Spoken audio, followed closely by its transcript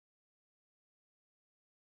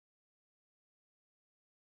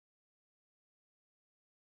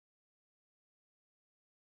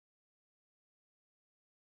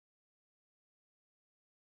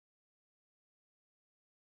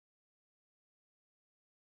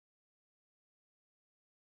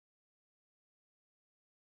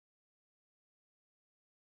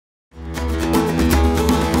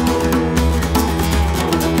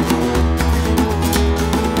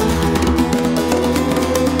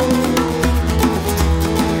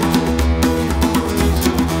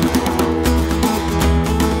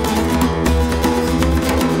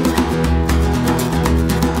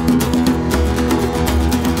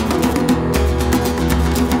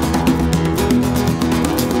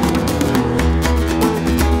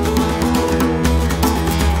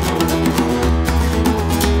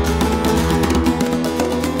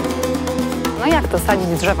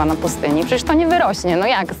sadzić drzewa na pustyni? Przecież to nie wyrośnie. No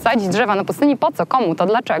jak? Sadzić drzewa na pustyni? Po co? Komu? To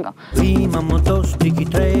dlaczego?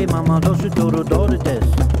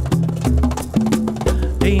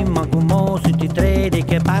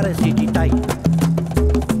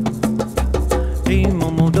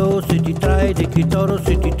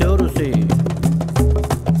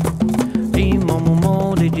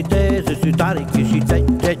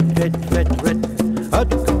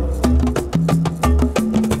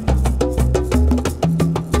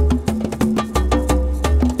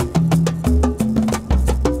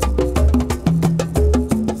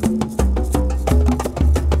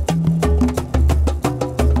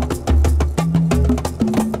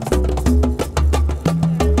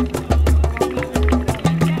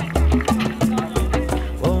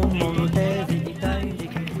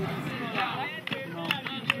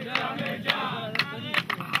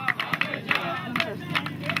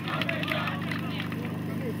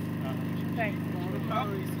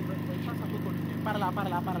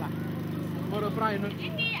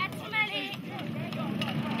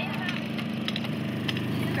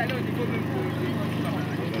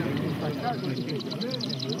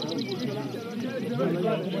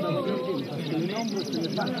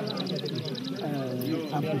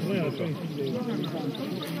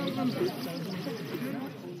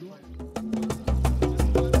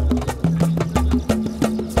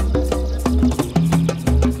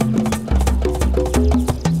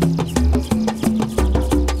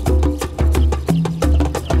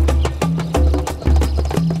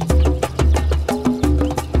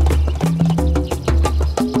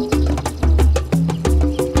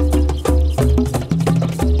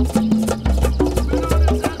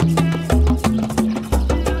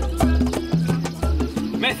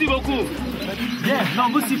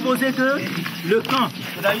 Vous supposez que le camp,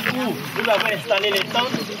 c'est-à-dire où vous avez installé les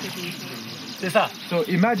tentes, c'est ça. So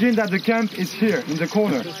imagine that the camp is here in the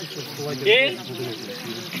corner. Et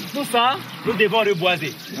tout ça, nous devons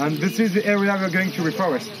reboiser. And this is the area we're going to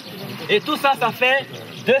reforest. Et tout ça, ça fait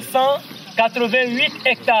 288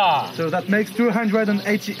 hectares. So that makes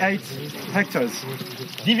 288 hectares.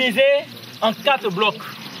 Divisé en 4 blocs.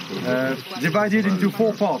 Divided into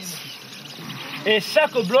 4 parts. Et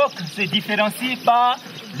chaque bloc se différencie par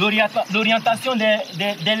l'orientation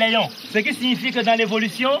des layons. Ce qui signifie que dans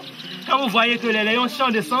l'évolution, quand vous voyez que les layons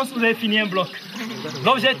changent de sens, vous avez fini un bloc.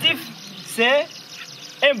 L'objectif, c'est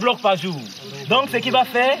un bloc par jour. Donc, ce qui va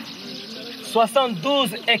faire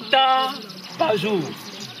 72 hectares par jour.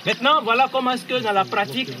 Maintenant, voilà comment est-ce que dans la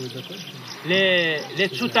pratique, les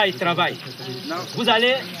Tchoutaï travaillent. Vous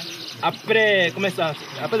allez... Après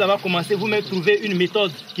avoir commencé, vous me trouvez une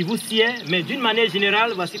méthode qui vous sied, mais d'une manière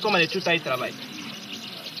générale, voici comment les Tchoutaï travaillent.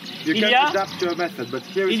 Il y a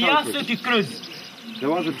ceux qui creusent.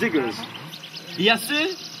 Il y a ceux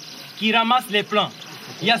qui ramassent les plants.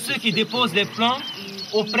 Il y a ceux qui déposent les plants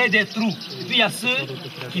auprès des trous. Et puis il y a ceux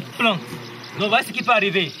qui plantent. Donc voici ce qui peut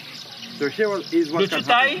arriver. Le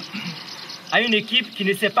Tchoutaï a une équipe qui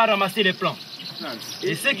ne sait pas ramasser les plants.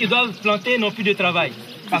 Et ceux qui doivent planter n'ont plus de travail.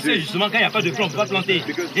 Parce que justement, quand il n'y a pas de plan, on ne peut pas planter.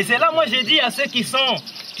 Et c'est là, moi, j'ai dit à ceux qui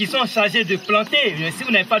sont chargés de planter, si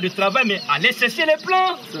vous n'avez pas de travail, mais allez chercher les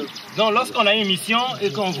plants. Donc, lorsqu'on a une mission et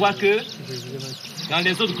qu'on voit que dans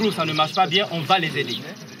les autres groupes, ça ne marche pas bien, on va les aider.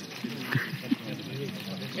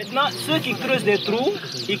 Maintenant, ceux qui creusent les trous,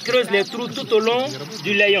 ils creusent les trous tout au long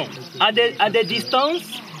du layon, à des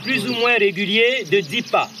distances plus ou moins régulières de 10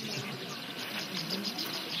 pas.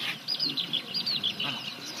 Voilà,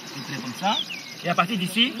 c'est comme ça. Et à partir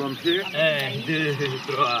d'ici, 1, 2,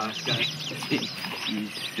 3, 4, 5, 6,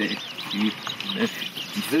 7, 8, 9,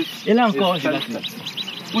 10. Et là encore, je vais.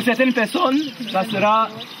 Pour certaines personnes, ça sera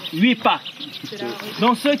 8 pas.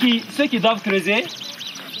 Donc ceux qui doivent creuser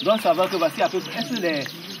doivent savoir que voici à peu près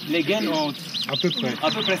les gaines ont à peu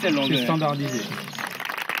près cette longueur. C'est standardisé.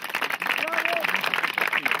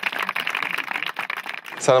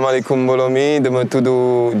 Salam alaikum Bolomi, de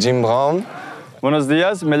Motudu Jim Brown. Buenos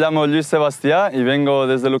días, me llamo Lluís Sebastià y vengo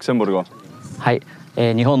desde Luxemburgo. はい、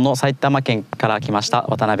日本の埼玉県から来ました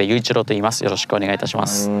渡辺雄一郎と言います。よろしくお願いいたしま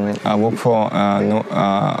す。I work for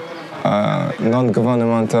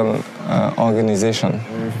non-governmental organization.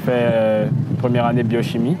 Je fais première année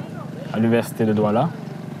biochimie à l'université de Douala.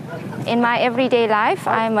 In my everyday life,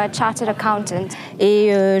 I'm a chartered accountant. Et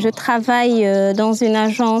je travaille dans une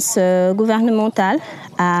agence gouvernementale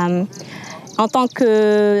en tant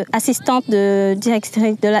qu'assistante de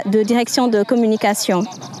direction de communication.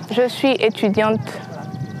 Je suis étudiante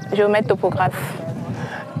géomètre topographe.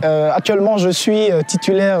 Actuellement, je suis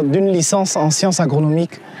titulaire d'une licence en sciences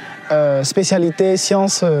agronomiques, spécialité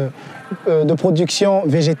sciences de production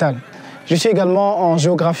végétale. Je suis également en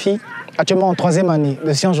géographie actuellement en 3e année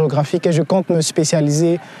de sciences géographiques et je compte me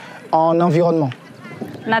spécialiser en environnement.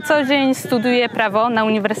 Na co dzień studiuję prawo na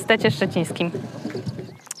Uniwersytecie Szczecińskim.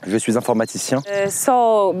 Je suis informaticien.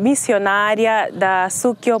 Sou missionária da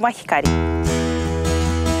Sukyo Mahikari.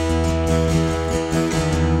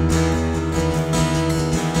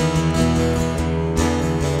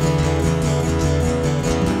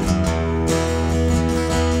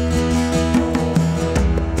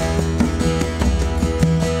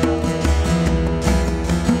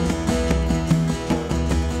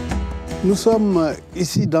 Nous sommes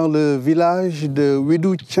ici dans le village de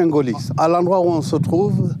Widou Tchengolis. À l'endroit où on se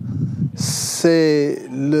trouve, c'est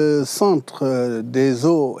le centre des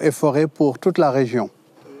eaux et forêts pour toute la région.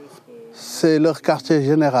 C'est leur quartier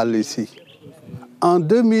général ici. En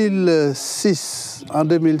 2006,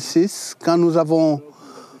 quand nous avons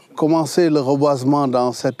commencé le reboisement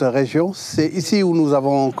dans cette région, c'est ici où nous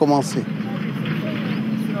avons commencé.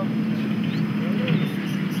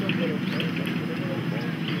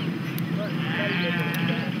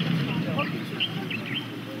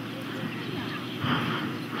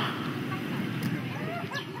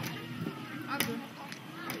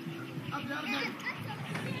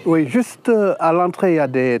 Oui, juste à l'entrée, il y a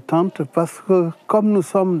des tentes parce que comme nous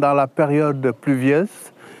sommes dans la période pluvieuse,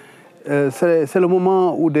 c'est le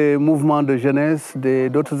moment où des mouvements de jeunesse,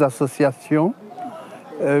 d'autres associations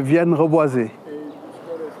viennent reboiser.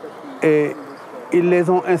 Et ils les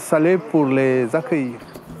ont installés pour les accueillir.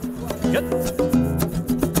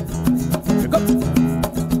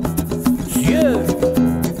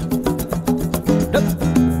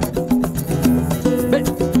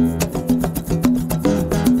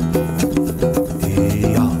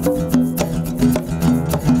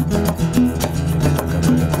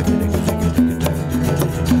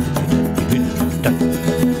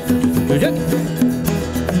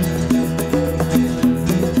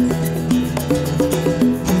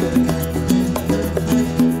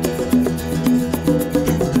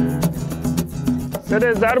 C'est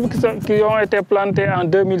des arbres qui ont été plantés en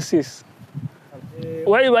 2006.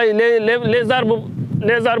 Oui,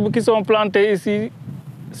 les arbres qui sont plantés ici,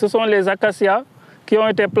 ce sont les acacias qui ont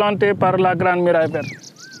été plantés par la Grande Muraille Verte.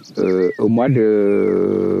 Au mois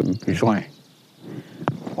de juin,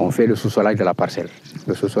 on fait le sous-solage de la parcelle.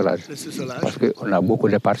 Le sous-solage. Parce qu'on a beaucoup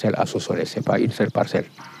de parcelles à sous-soler, ce n'est pas une seule parcelle.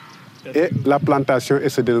 Et la plantation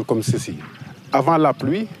se déroule comme ceci. Avant la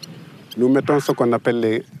pluie, nous mettons ce qu'on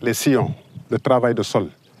appelle les sillons, le travail de sol.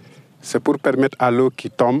 C'est pour permettre à l'eau qui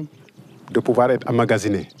tombe de pouvoir être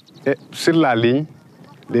emmagasinée. Et sur la ligne,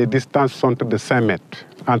 les distances sont de 5 mètres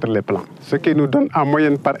entre les plants. Ce qui nous donne en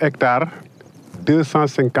moyenne par hectare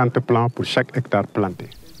 250 plants pour chaque hectare planté.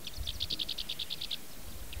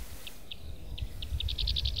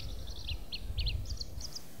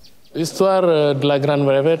 L'histoire de la Grande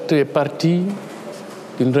Muraille Verte est partie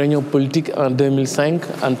d'une réunion politique en 2005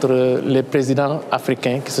 entre les présidents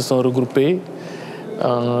africains qui se sont regroupés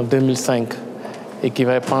en 2005 et qui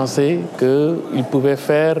avaient pensé qu'ils pouvaient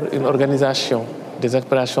faire une organisation des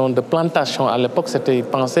opérations de plantation. À l'époque, c'était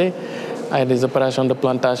pensé à des opérations de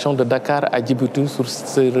plantation de Dakar à Djibouti sur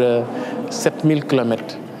 7000 km.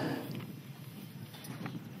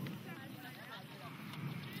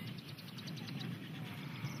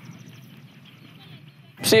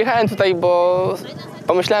 Przyjechałem tutaj, bo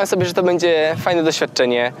pomyślałem sobie, że to będzie fajne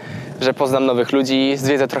doświadczenie, że poznam nowych ludzi,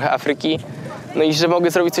 zwiedzę trochę Afryki, no i że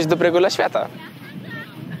mogę zrobić coś dobrego dla świata.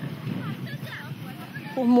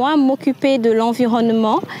 Pour moi, m'occuper de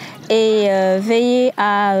l'environnement et veiller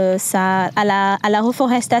à la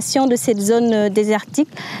reforestation de cette zone désertique,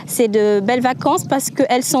 c'est de belles vacances parce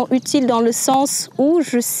qu'elles sont utiles dans le sens où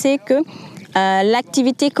je sais que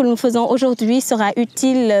l'activité que nous faisons aujourd'hui sera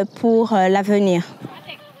utile pour l'avenir.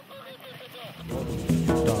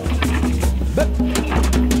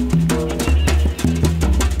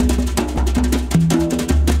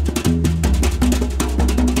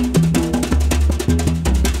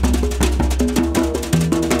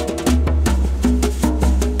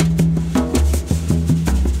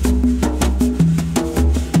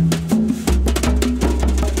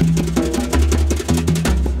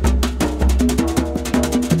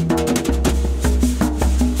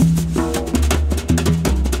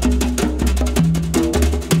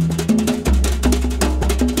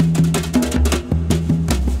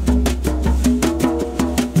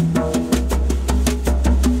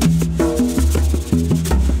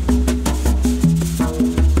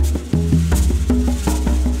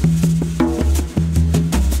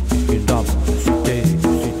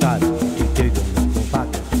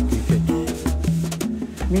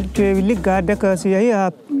 Ligga que so yehi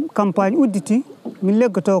campagne udditi min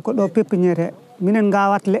leggoto ko ɗo pépiniére minen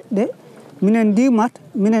gawat leɗɗe minen dimat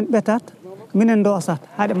minen ɓetat minen dosat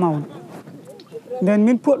haɗe mawna nden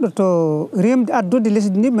min poɗɗoto remde addude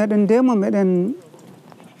lesdi ndi meɗen ndema meɗen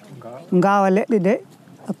ngawa leɗɗe ɗe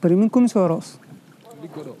après min commissaire os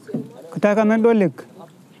ko tawi ko amen ɗo legga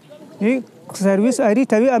i service ari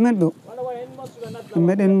tawi amen ɗo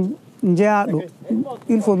meɗen jeeya ɗo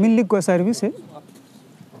il faut min liggo service he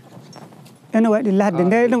ene waɗi ladde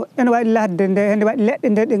nde ene waɗi ladde nde ene waɗi leɗɗe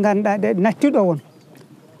nde ɗe ganduɗa ɗe nattiɗo won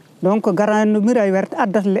donc garannomiri ay werta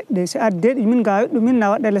addata leɗɗe si addeɗe min gawa ɗum min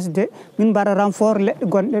na waɗa lesde min mbaɗa renfort leɗɗe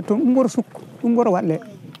gonɗe toon ɗum ɓuura sukku ɗum ɓuura waɗle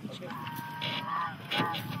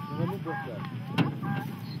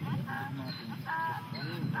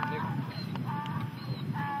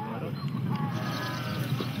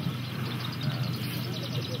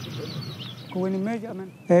ko woni meejo amen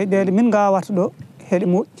eyyi ɗeɗe min gawata ɗo heɗe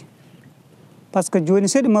moƴƴi par ce que joni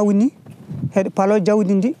seɗe mawni heɗe palo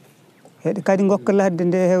jawdi ndi heɗe kadi gokka ladde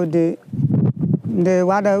nde hewde nde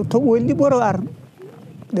waɗa toɓoli ɗi ɓuuro ar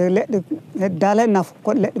ɗe leɗɗe heɗe daala e nafa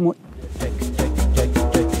koɗe leɗɗe moƴƴi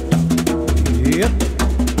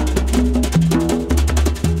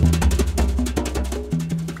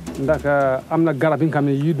ndaka am na garab yi nga xam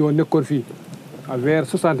ne yii doo nekkoon fii vers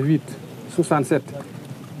 68 67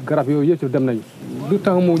 garab yooyu yëpp dem nañu lu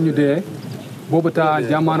tax moo ñu dee boobu taa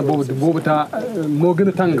jamono boobu taa moo gën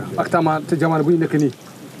a tàng ak te jamono bu ñu nekk nii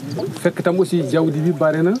fekk tam aussi jawdi bi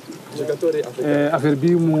bare na affaire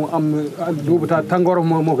bi mu am boobu taa tàngoor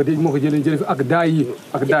moo ko jëlee fi ak daay yi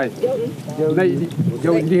ak daay nayi ɗi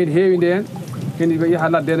jawdi ndi hen heewi ndeen hen yaha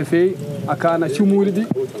ladde no feewi a kana cumuuli ɗi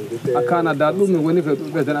a kana dal ɗum woni ko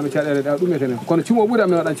ɓesdanami caɗele ɗa ɗum etene kono cumo ɓuuri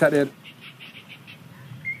amin waɗan caɗele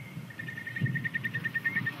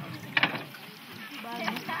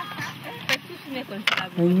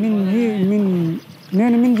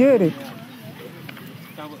min jeeɗe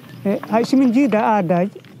hay somin jiida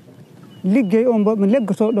aadaji liggey o mbo mi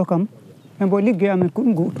leggotoɗo kam e mbo liggey amen ko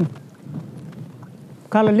ɗum gotum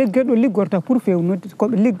kala liggeyɗo liggorta pour fewnude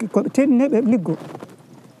koɓe tenneɓe liggo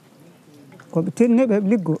koɓe tenneɓe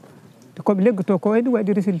liggo koɓe leggoto ko waɗi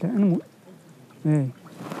waɗi résultat ene mo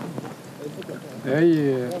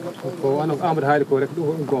eyyi ko wano Amadou haali ko rek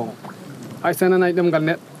ɗum gonga hay so nanayi ɗemgal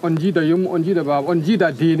neɗɗo on jiida yumma on jiida baba on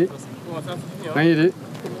jiida diine nayide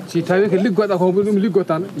si tawi ko liggoɗa ko ɗum liggo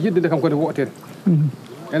tan yidde nde kam kode wotere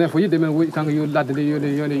enen fo yidde men woɗi tan yo ladde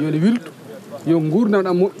nde yone wiltu yo gurdam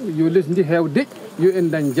ɗam moƴƴi yo lesdi ndi heew deƴƴi yo en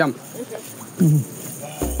dañ jaam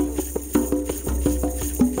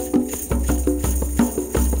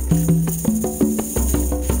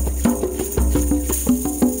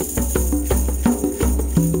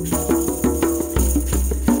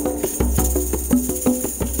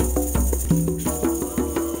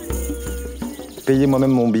Payé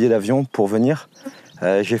moi-même mon billet d'avion pour venir.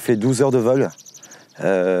 J'ai fait 12 heures de vol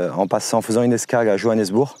en faisant une escale à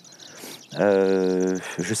Johannesburg.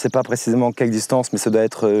 Je ne sais pas précisément quelle distance, mais ça doit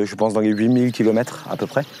être, je pense, dans les 8000 km à peu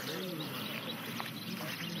près.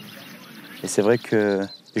 Et c'est vrai que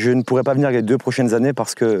je ne pourrais pas venir les 2 prochaines années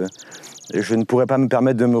parce que je ne pourrais pas me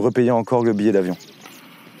permettre de me repayer encore le billet d'avion.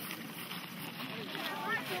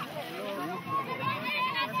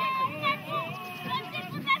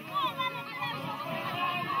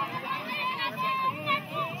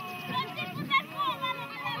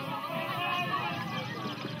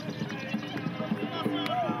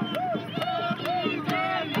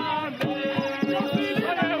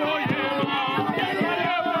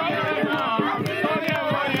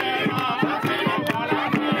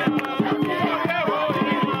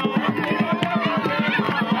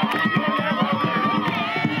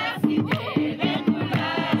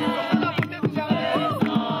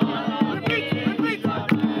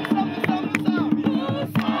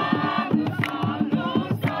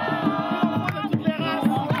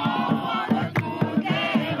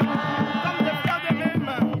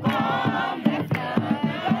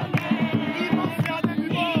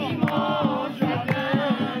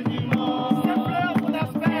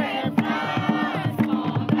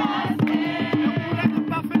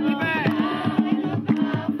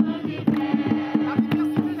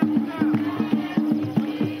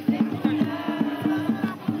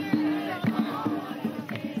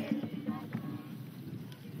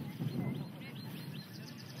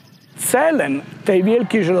 Celem tej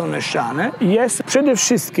wielkiej zielonej ściany jest przede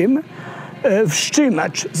wszystkim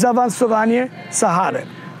wstrzymać zaawansowanie Sahary.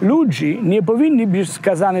 Ludzi nie powinni być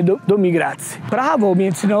skazani do migracji. Prawo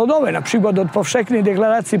międzynarodowe, na przykład od Powszechnej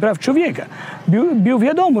Deklaracji Praw Człowieka, było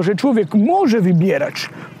wiadomo, że człowiek może wybierać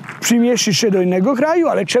przemieścić się do innego kraju,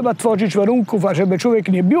 ale trzeba tworzyć warunków, żeby człowiek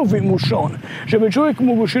nie był wymuszony, żeby człowiek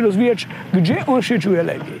mógł się rozwijać, gdzie on się czuje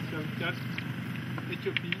lepiej.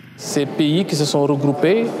 ces pays qui se sont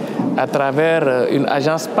regroupés à travers une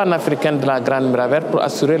agence panafricaine de la Grande Muraille Verte pour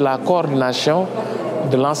assurer la coordination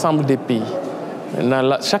de l'ensemble des pays.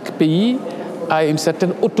 Chaque pays a une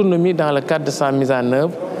certaine autonomie dans le cadre de sa mise en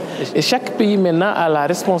œuvre. Et chaque pays maintenant a la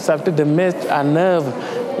responsabilité de mettre en œuvre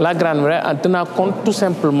la Grande Muraille en tenant compte tout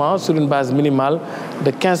simplement sur une base minimale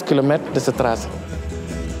de 15 km de ce tracé.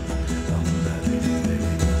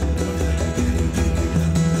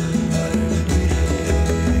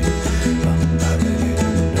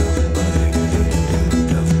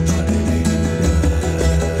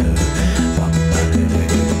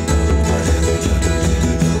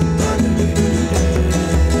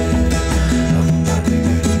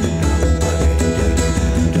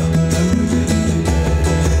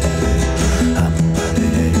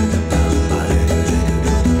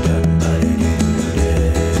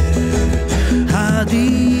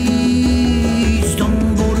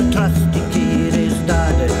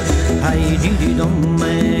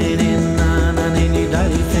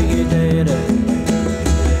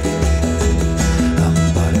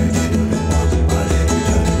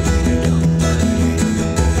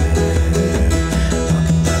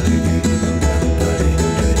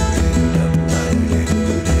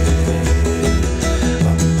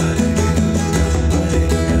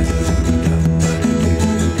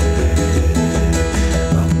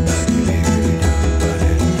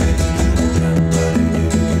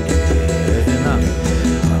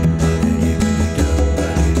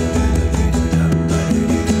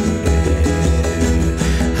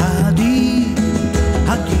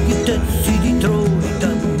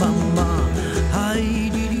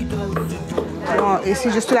 Ici,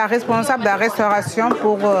 je suis la responsable de la restauration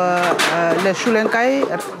pour le Choulenkai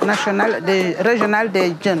régional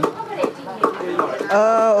des jeunes.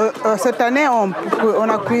 Cette année, on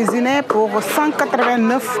a cuisiné pour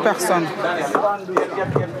 189 personnes.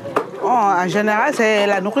 En général, c'est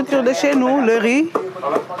la nourriture de chez nous, le riz.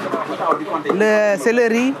 C'est le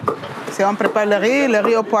riz. On prépare le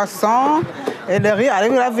riz au poisson et le riz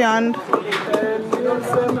avec la viande.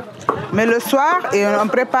 Mais le soir, on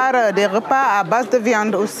prépare des repas à base de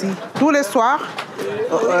viande aussi. Tous les soirs,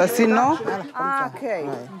 sinon... Ah, ok.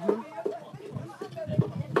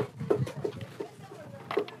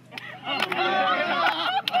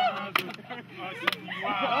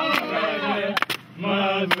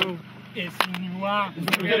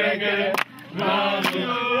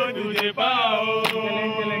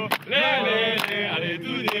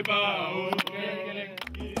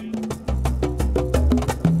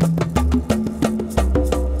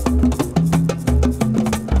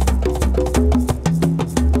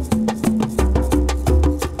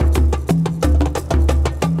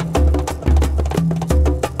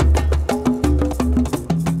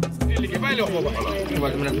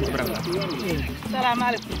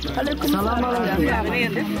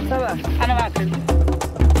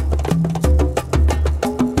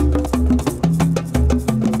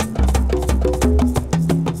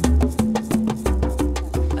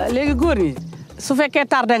 léegi góor ñi su fekkee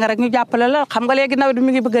tardé nga rek ñu jàppale la xam nga léegi nawet bi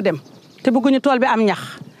mi ngi bëgg a dem te bëgguñu tool bi am ñax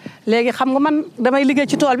léegi xam nga man damay liggéey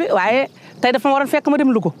ci tool bi waaye tey dafa ma waroon fekk ma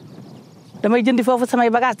dem Louga damay jëndi foofu samay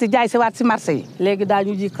bagage di jaay si waat si marché yi. léegi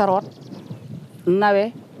daañu ji carotte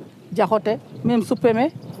nawe jaxote même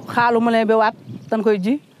suppeme xaalu mu leen ba waat dañ koy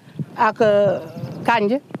ji ak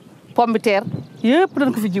kànj pomme de terre yëpp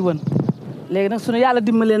dañ ko fi ji woon léegi nag suñu yàlla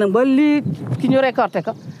dimbalee nag ba lii ki ñu récolté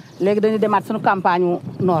ko léegi dañuy demaat suñu campagne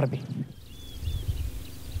nord bi.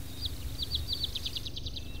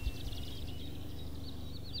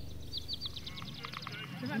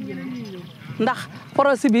 ndax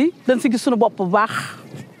projet bi dañ si gis suñu bopp bu baax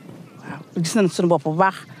waaw gis nañ suñu bopp bu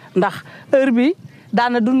baax ndax heure bi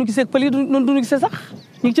daana duñu gisee pël yi duñu gisee sax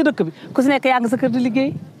ñu ngi ci dëkk bi ku si nekk yaa ngi sa kër di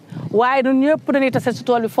liggéey waaye ñun ñëpp dañuy tase si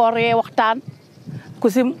tool bi foree waxtaan ku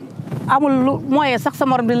si amul lu moyen sax sa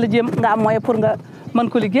morom dina la jéem nga am moyen pour nga mën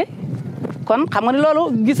ko liggéey kon xam nga ni loolu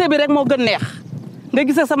gisee bi rek moo gën neex nga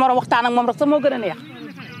gisee sa morom waxtaan ak moom rek sa moo gën a neex.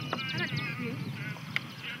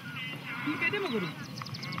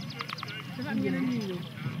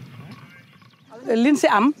 liñ si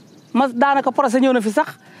am ma daanaka projet ñëw na fi sax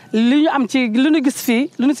li ñu am ci li ñu gis fii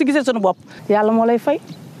li ñu si gisee suñu bopp yàlla moo lay fay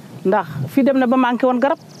ndax fii dem na ba manqué woon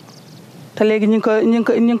garab te léegi ñu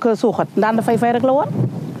ngi ko suuxat ndaan dafay fay rek la woon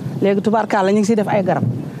léegi tubaarkàlla ñu ngi siy def ay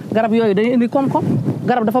garab yooyu dañuy indi koom-koom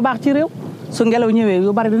garab dafa baax ci réew su ngelaw ñëwee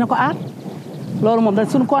yu bari dina ko aar loolu moom dañ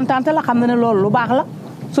suñu kontaante la xam na ne loolu lu baax la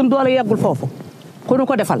suñu doole yeggul foofu ku ñu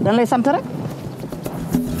ko defal dañ lay sant rek.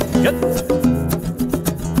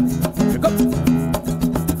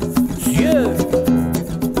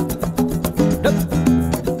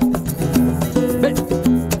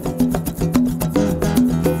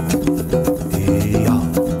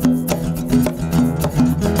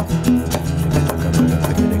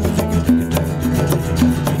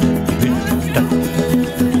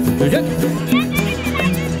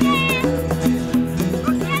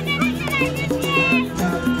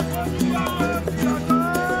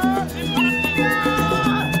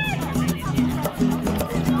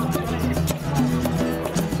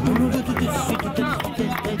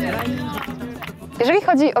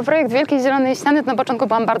 chodzi o projekt Wielkiej Zielonej Ściany, to na początku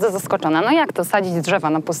byłam bardzo zaskoczona. No jak to sadzić drzewa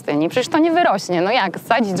na pustyni? Przecież to nie wyrośnie. No jak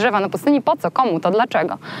sadzić drzewa na pustyni? Po co? Komu? To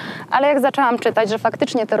dlaczego? Ale jak zaczęłam czytać, że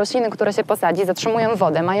faktycznie te rośliny, które się posadzi, zatrzymują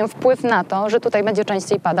wodę, mają wpływ na to, że tutaj będzie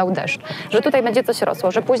częściej padał deszcz, że tutaj będzie coś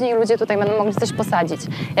rosło, że później ludzie tutaj będą mogli coś posadzić.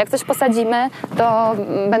 Jak coś posadzimy, to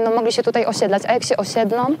będą mogli się tutaj osiedlać, a jak się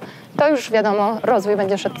osiedlą, to już wiadomo, rozwój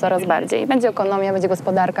będzie szedł coraz bardziej. Będzie ekonomia, będzie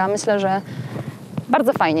gospodarka. Myślę, że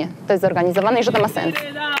bardzo fajnie to jest zorganizowane i że to ma sens.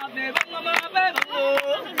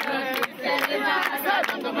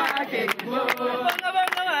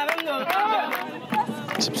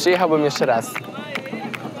 Czy przyjechałbym jeszcze raz?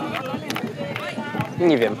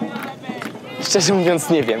 Nie wiem. Szczerze mówiąc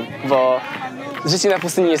nie wiem, bo życie na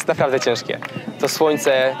pustyni jest naprawdę ciężkie. To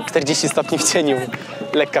słońce, 40 stopni w cieniu,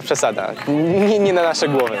 lekka przesada. Nie na nasze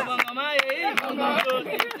głowy.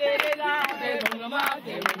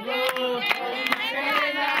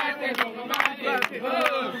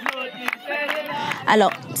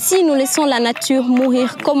 Alors, si nous laissons la nature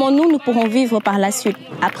mourir, comment nous pourrons vivre par la suite?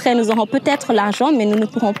 Après, nous aurons peut-être l'argent, mais nous ne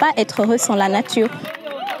pourrons pas être heureux sans la nature.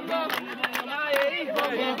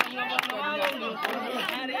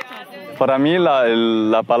 Para mí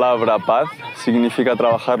la palabra paz significa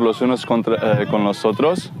trabajar los unos con los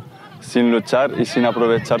otros sin luchar y sin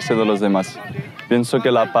aprovecharse de los demás. Pienso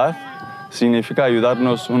que la paz significa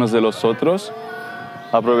ayudarnos unos de los otros,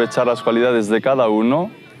 aprovechar las cualidades de cada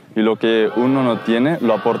uno y lo que uno no tiene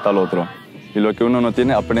lo aporta al otro y lo que uno no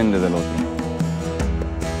tiene aprende del otro.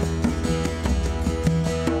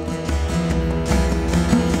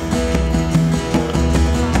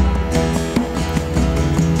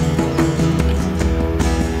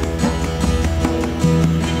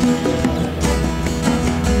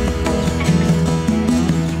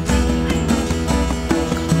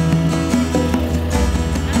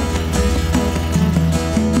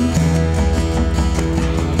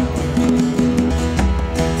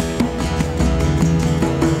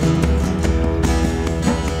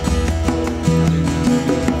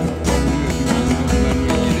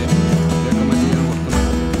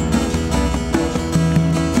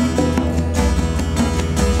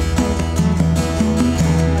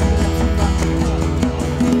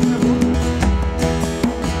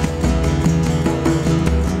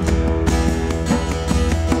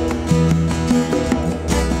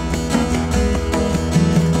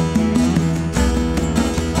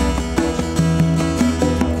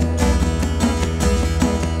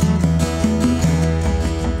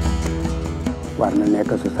 war na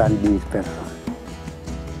nekk 70 personnes.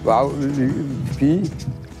 waaw fii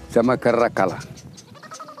sama kër rakk la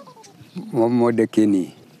moom moo dëkkee nii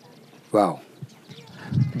waaw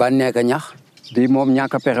ba nekk ñax bii moom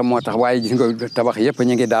ñàkk a pexe moo tax waaye gis nga tabax yëpp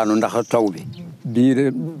ñu ngi daanu ndax taw bi bii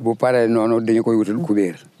bu paree noonu dañu koy wutal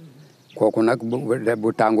kubéer kooku nag bu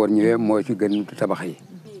tàngoor ñëwee moo ci gën tabax yi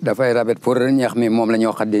dafay rabet pour ñax mi moom la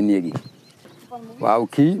ñoo xaddee néeg yi waaw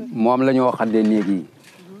kii moom la ñoo xaddee néeg yi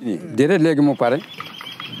déedéet léegi mu pare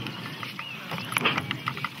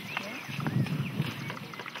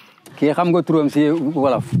kii xam nga turam si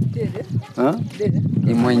wolof ah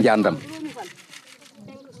kii mooy njàndam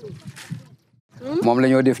moom la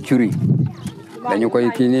ñoo def curi dañu koy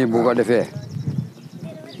kii nii bu ko defee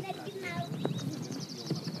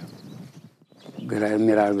gra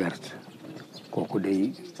mira verte kooku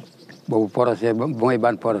day boobu projet ba mooy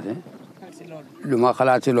ban projet lu ma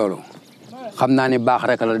xalaat si loolu xam naa ni baax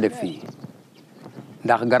rek la def fii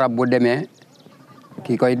ndax garab bu demee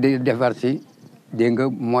ki koy defar si dégg nga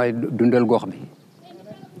mooy dundal gox bi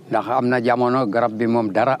ndax am na jamono garab bi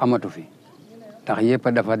moom dara amatu fi ndax yëpp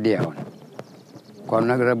dafa deewoon kon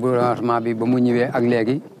nag reboisement bi ba mu ñëwee ak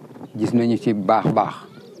léegi gis nañu ci baax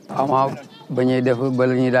ama ba ñuy def ba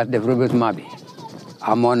la ñuy daal def reboisement bi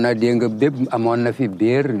amoon na dégg nga bépp amoon na fi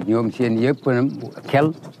biir ñoom seen yëpp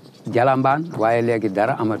kel jalambaan waaye léegi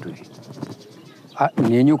dara amatu fi ah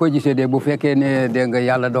nii ñu ko gisee de bu fekkee ne dégg nga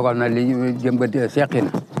yàlla dogal na li jëmbat seqi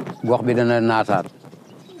na gox bi dana naataat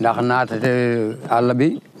ndax naatate àll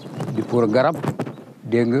bi di pour garab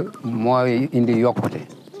dégg nga mooy indi yokkute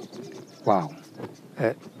waaw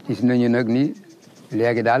gis nañu nag ni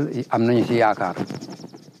léegi daal am nañu ci yaakaar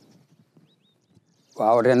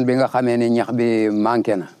waaw ren bi nga xamee ni ñax bi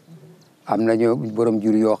manqué na am nañu borom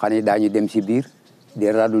jur yoo xam ne daañu dem ci biir di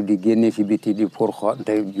radu di génne ci biti di pour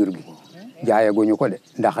xonte jur gi jaayaguñu ko de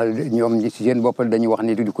ndax ñoom ci seen bopp dañuy wax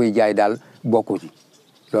ni di koy jaay daal bokku ci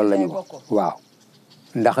loolu la ñu wax waaw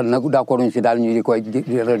ndax nag d'accorduñ ci daal ñu di koy di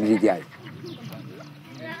jaay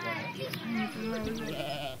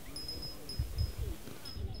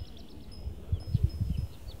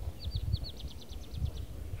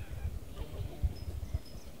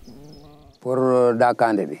pour loolu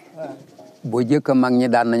daakande bi bu jëkk mag ñi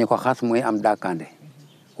daan nañu ko xas muy am daakande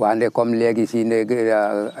wande comme léegi si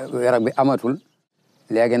rab bi amatul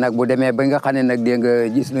léegi nag bu demee ba nga xam ne nag dégg nga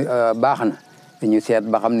gis baax na dañu seet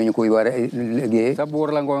ba xam ne ñu koy war a liggéey sa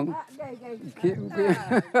buur la ngoong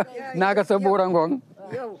naaga sa buur a ngoong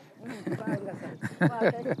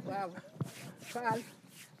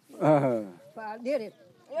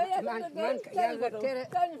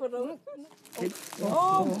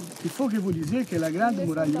Il faut que vous disiez que la grande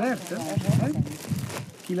muraille verte,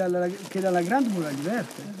 que dans la grande muraille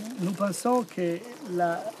verte, nous pensons que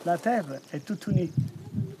la terre est toute unie.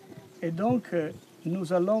 Et donc,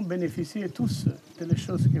 nous allons bénéficier tous des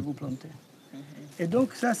choses que vous plantez. Et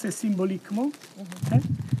donc, ça, c'est symboliquement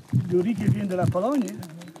du riz qui vient de la Pologne,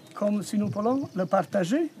 comme si nous voulons le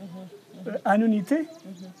partager en unité.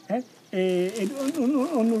 Et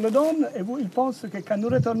on nous le donne, et ils pensent que quand nous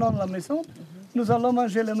retournons à la maison, nous allons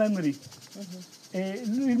manger le même riz. Et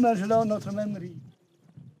ils mangeront notre même riz.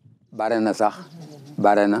 Barena sax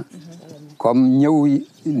barena comme ñëw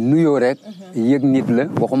nuyoo rek yëg nit la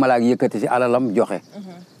waxuma la ak yëkkati ci alalam joxe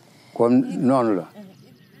kon noonu la.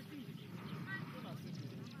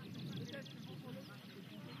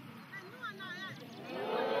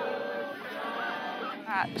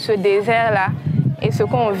 Ce désert-là et ce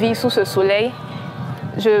qu'on vit sous ce soleil,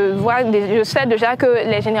 je sais déjà que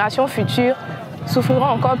les générations futures souffriront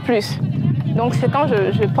encore plus. Donc c'est quand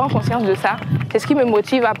je prends conscience de ça, c'est ce qui me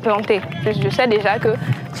motive à planter. Je sais déjà que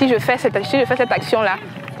si je fais cette action-là,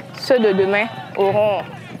 ceux de demain auront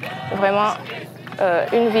vraiment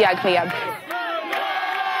une vie agréable.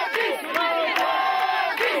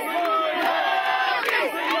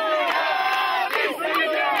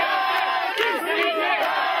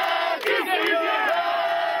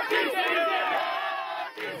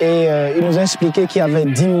 Et il nous a expliqué qu'il y avait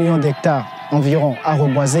 10 millions d'hectares environ à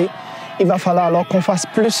reboiser. Il va falloir alors qu'on fasse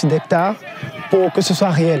plus d'hectares pour que ce soit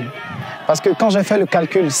réel. Parce que quand j'ai fait le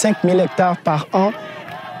calcul, 5 000 hectares par an,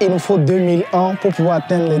 il nous faut 2000 ans pour pouvoir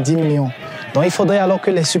atteindre les 10 millions. Donc il faudrait alors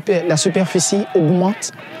que la superficie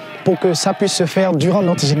augmente pour que ça puisse se faire durant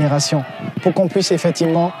notre génération, pour qu'on puisse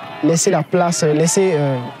effectivement laisser la place, laisser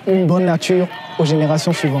une bonne nature aux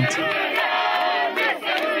générations suivantes.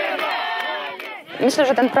 Myślę,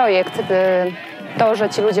 że ten projekt, to, że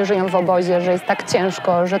ci ludzie żyją w obozie, że jest tak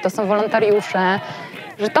ciężko, że to są wolontariusze,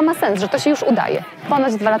 że to ma sens, że to się już udaje.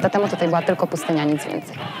 Ponoć 2 lata temu tutaj była tylko pustynia, nic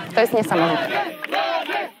więcej. To jest niesamowite.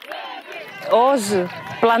 Hoje,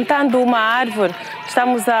 plantando uma árvore,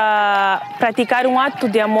 estamos a praticar ato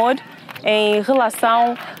de amor em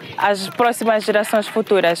relação às próximas gerações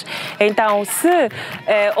futuras. Então, se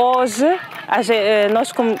hoje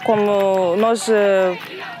nós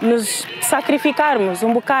nos sacrificarmos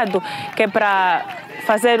bocado, que é para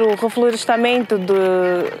fazer o reflorestamento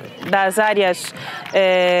das áreas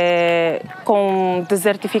com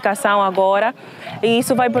desertificação agora, e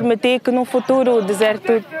isso vai permitir que no futuro o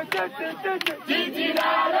deserto...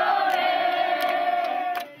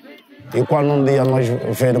 E quando um dia nós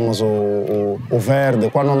vermos o verde,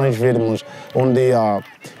 quando nós vermos um dia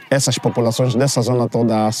essas populações dessa zona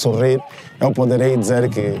toda a sorrir, eu poderei dizer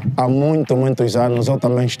que há muitos anos eu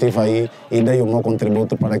também estive aí e dei o meu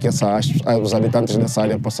contributo para que os habitantes dessa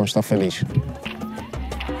área possam estar felizes.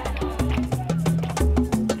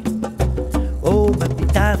 Oh, ma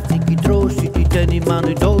pitazzi che trossi ti tieni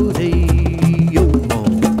mano d'ori,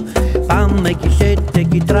 pamme che sette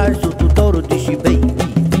che trai sotto toro di si baby,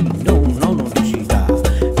 non di si da,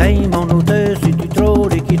 dei mono tesi ti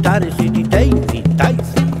trori che tare si ti tempi, dai.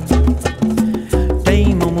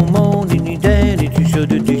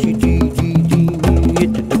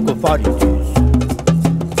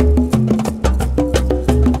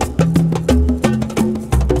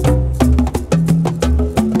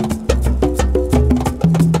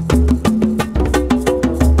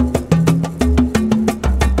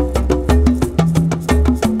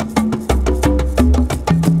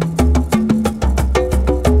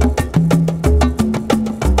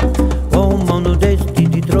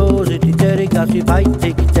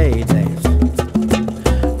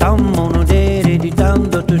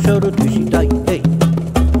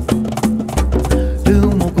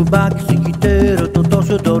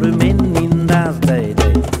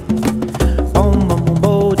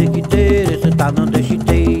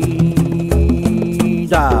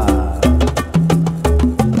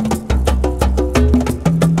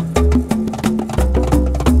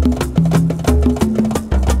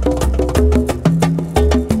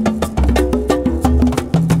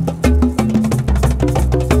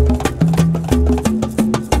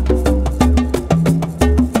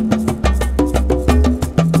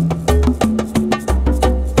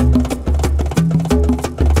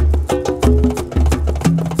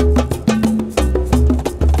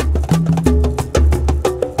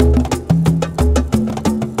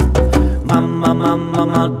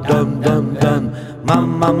 ma dum dum dum,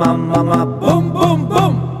 ma boom boom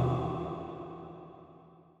boom.